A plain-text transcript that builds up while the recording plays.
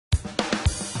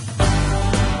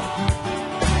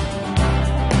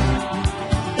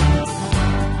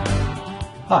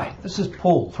Hi, this is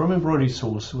Paul from Embroidery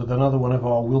Source with another one of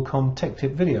our Wilcom Tech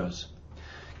Tip videos.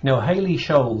 Now, Hayley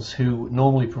Scholes, who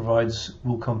normally provides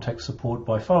Wilcom Tech support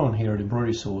by phone here at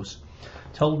Embroidery Source,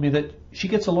 told me that she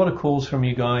gets a lot of calls from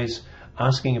you guys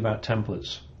asking about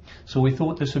templates. So we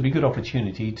thought this would be a good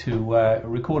opportunity to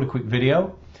record a quick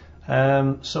video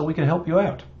so we can help you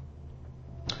out.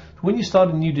 When you start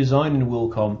a new design in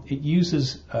Wilcom, it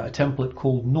uses a template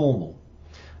called Normal.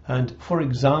 And for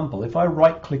example, if I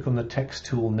right click on the text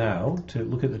tool now to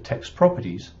look at the text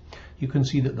properties, you can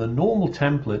see that the normal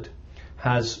template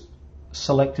has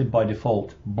selected by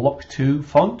default block 2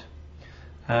 font,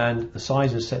 and the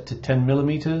size is set to 10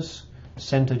 millimeters,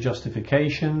 center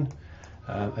justification.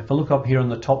 If I look up here on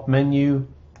the top menu,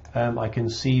 I can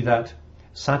see that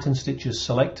satin stitch is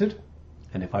selected,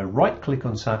 and if I right click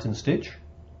on satin stitch,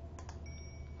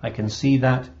 I can see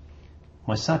that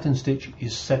my satin stitch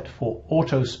is set for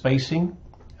auto spacing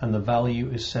and the value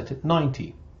is set at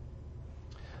 90.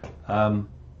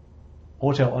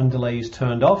 Auto underlay is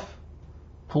turned off,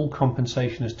 pull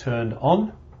compensation is turned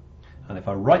on, and if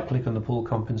I right click on the pull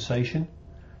compensation,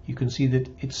 you can see that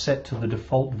it's set to the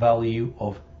default value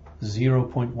of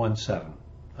 0.17.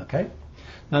 Okay?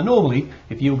 Now normally,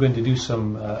 if you're going to do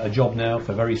a job now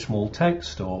for very small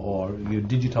text, or you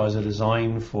digitize a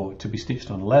design to be stitched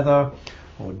on leather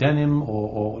or denim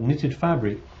or knitted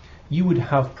fabric, you would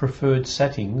have preferred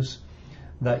settings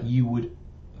that you would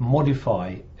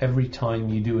modify every time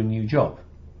you do a new job.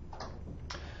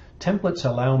 Templates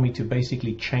allow me to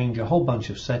basically change a whole bunch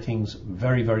of settings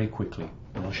very, very quickly.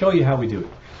 And I'll show you how we do it.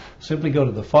 Simply go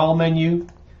to the File menu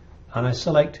and I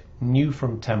select New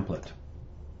from Template.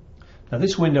 Now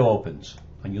this window opens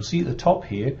and you'll see at the top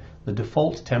here the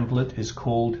default template is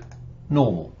called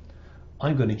Normal.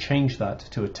 I'm going to change that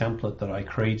to a template that I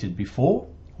created before,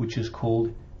 which is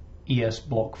called ES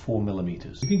Block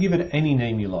 4mm. You can give it any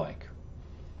name you like.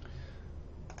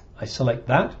 I select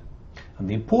that, and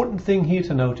the important thing here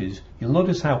to note is you'll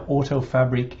notice how auto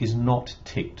fabric is not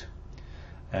ticked.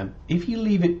 If you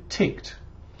leave it ticked,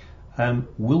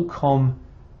 Wilcom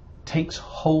takes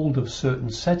hold of certain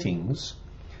settings,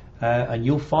 and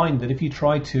you'll find that if you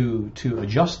try to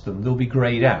adjust them, they'll be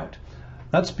grayed out.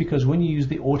 That's because when you use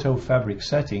the auto fabric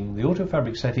setting, the auto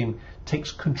fabric setting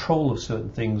takes control of certain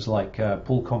things like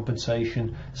pull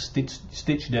compensation,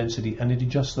 stitch density, and it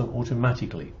adjusts them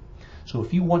automatically. So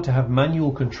if you want to have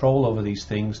manual control over these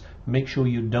things, make sure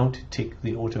you don't tick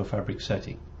the auto fabric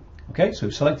setting. Okay, so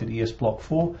we've selected ES Block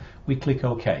 4, we click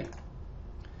OK.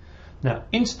 Now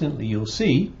instantly you'll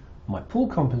see my pull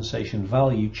compensation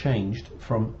value changed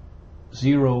from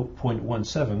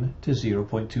 0.17 to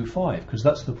 0.25 because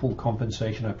that's the pull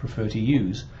compensation I prefer to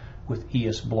use with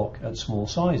ES Block at small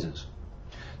sizes.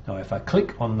 Now if I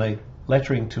click on the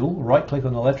lettering tool, right click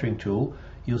on the lettering tool,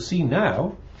 you'll see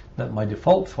now that my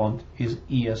default font is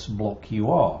ES Block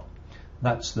UR.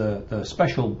 That's the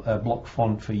special block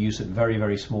font for use at very,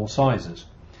 very small sizes.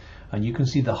 And you can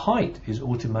see the height is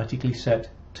automatically set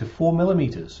to 4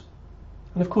 millimeters.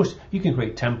 And of course you can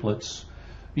create templates.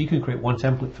 You can create one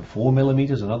template for 4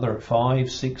 millimeters, another at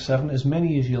 5, 6, 7, as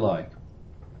many as you like.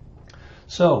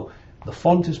 So the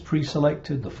font is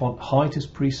pre-selected, the font height is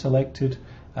pre-selected.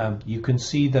 You can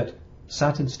see that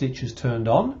satin stitch is turned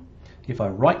on. If I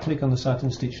right click on the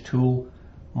satin stitch tool,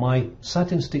 my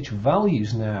satin stitch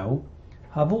values now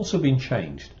have also been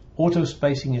changed. Auto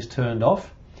spacing is turned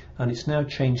off and it's now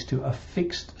changed to a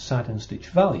fixed satin stitch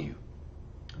value.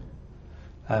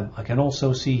 I can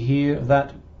also see here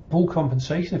that pull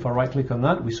compensation, if I right click on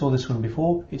that, we saw this one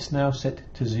before, it's now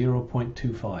set to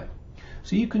 0.25.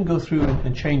 So you can go through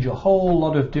and change a whole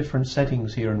lot of different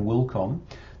settings here in Wilcom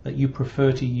that you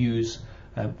prefer to use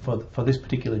for this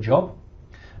particular job,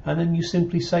 and then you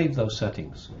simply save those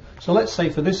settings. So let's say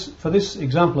for this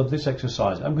example of this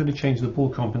exercise, I'm going to change the pull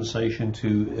compensation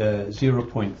to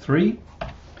 0.3,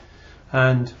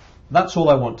 and that's all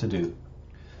I want to do.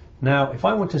 Now if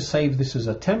I want to save this as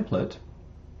a template,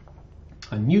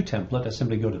 a new template, I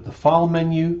simply go to the File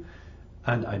menu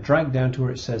and I drag down to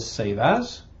where it says Save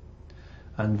As,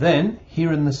 and then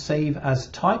here in the Save As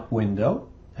Type window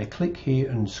I click here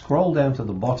and scroll down to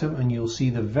the bottom and you'll see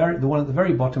the one at the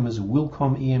very bottom is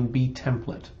Wilcom EMB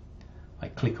template. I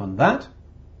click on that,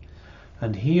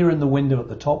 and here in the window at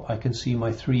the top I can see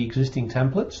my 3 existing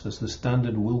templates. There's the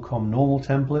standard Wilcom Normal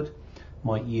template,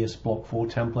 my ES Block 4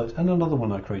 template, and another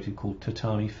one I created called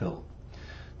Tatami Fill.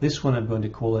 This one I'm going to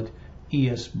call it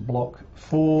ES Block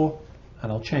 4,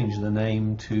 and I'll change the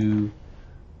name to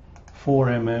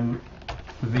 4mm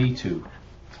V2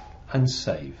 and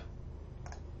save.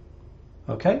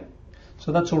 Okay,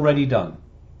 so that's already done,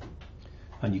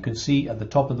 and you can see at the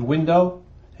top of the window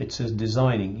it says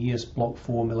designing ES block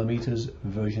 4mm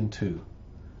version 2.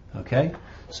 Okay,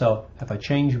 so if I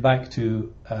change back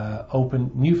to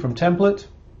open new from template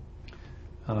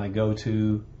and I go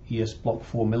to ES block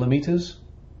 4mm,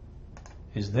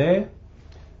 is there.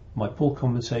 My pull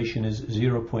compensation is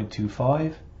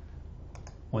 0.25.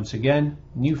 Once again,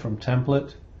 new from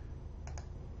template,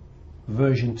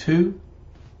 version 2,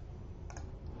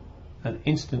 and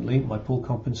instantly my pull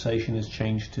compensation is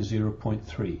changed to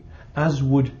 0.3, as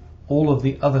would all of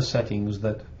the other settings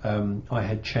that I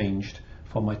had changed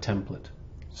for my template.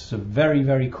 It's a very,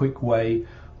 very quick way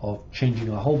of changing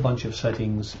a whole bunch of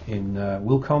settings in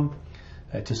Wilcom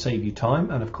to save you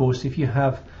time. And of course, if you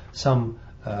have some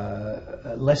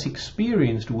less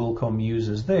experienced Wilcom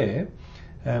users there,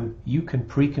 you can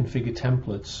pre-configure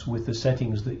templates with the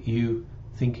settings that you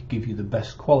think give you the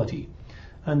best quality,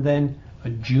 and then a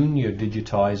junior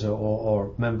digitizer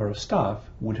or member of staff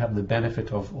would have the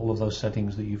benefit of all of those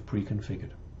settings that you've pre-configured.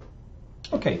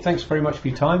 Okay, thanks very much for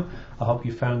your time. I hope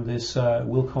you found this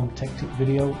Wilcom Tech Tip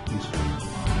video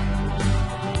useful.